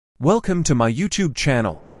Welcome to my YouTube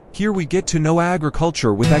channel. Here we get to know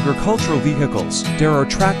agriculture with agricultural vehicles. There are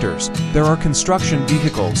tractors, there are construction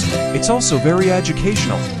vehicles. It's also very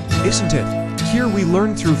educational, isn't it? Here we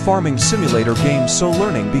learn through farming simulator games, so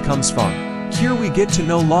learning becomes fun. Here we get to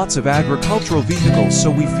know lots of agricultural vehicles,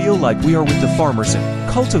 so we feel like we are with the farmers in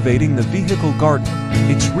cultivating the vehicle garden.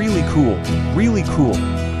 It's really cool, really cool.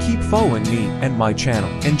 Keep following me and my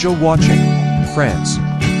channel. Enjoy watching, friends.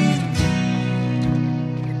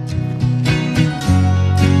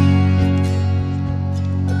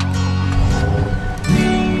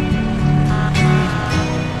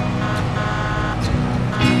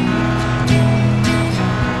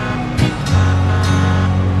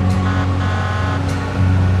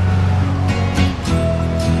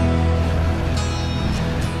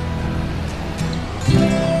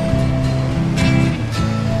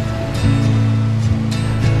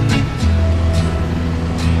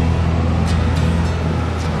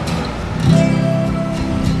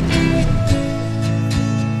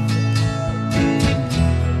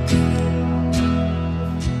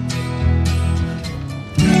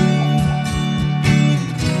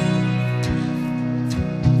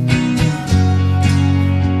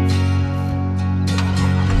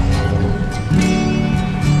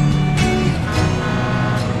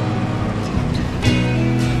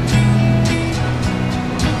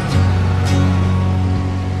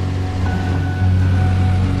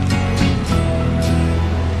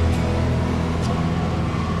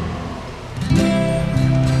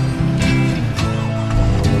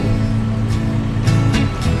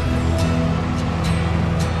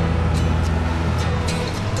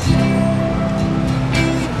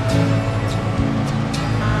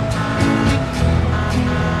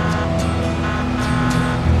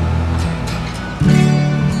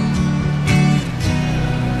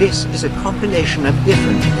 This is a compilation of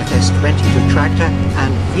different FS22 tractor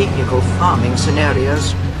and vehicle farming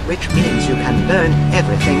scenarios, which means you can learn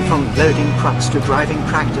everything from loading trucks to driving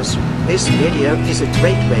tractors. This video is a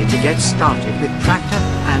great way to get started with tractor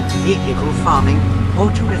and vehicle farming, or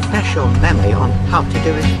to refresh your memory on how to do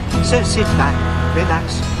it. So sit back,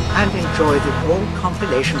 relax, and enjoy the whole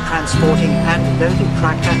compilation transporting and loading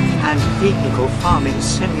tractor and vehicle farming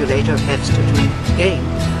simulator FS22 game.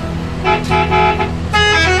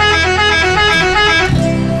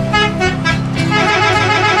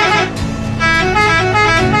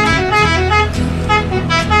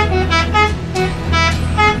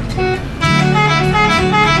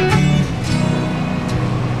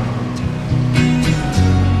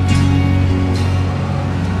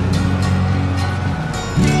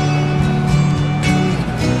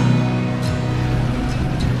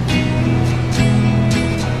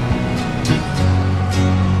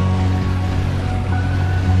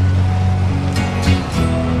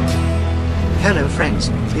 Hello friends,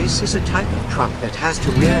 this is a type of truck that has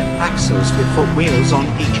two rear axles with 4 wheels on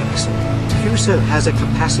each axle. Fuso has a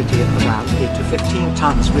capacity of around 8 to 15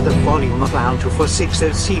 tons with a volume of around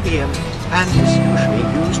 2460 cbm, and is usually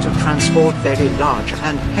used to transport very large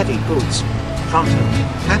and heavy goods. Tronton,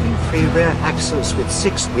 having 3 rear axles with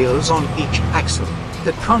 6 wheels on each axle.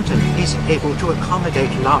 The Tronton is able to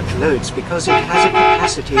accommodate large loads because it has a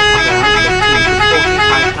capacity of around 15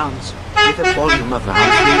 to 45 tons. With a volume of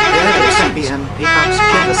around 3 cbm, pickups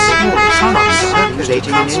can the smallest trucks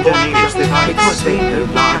circulating in Indonesia because they go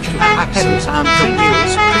large axles and the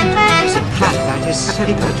wheels. Tronton is a truck that is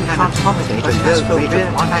simpler to accommodate a low weight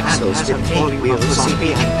of 1 axle with 8 wheels on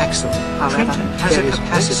each axle. However, has a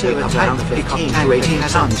capacity of around 15 to 18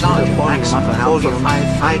 tons with a volume of around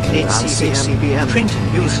 5 cbm. Tronton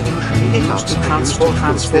is usually used to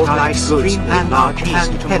transport light goods and large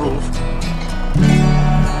and heavy.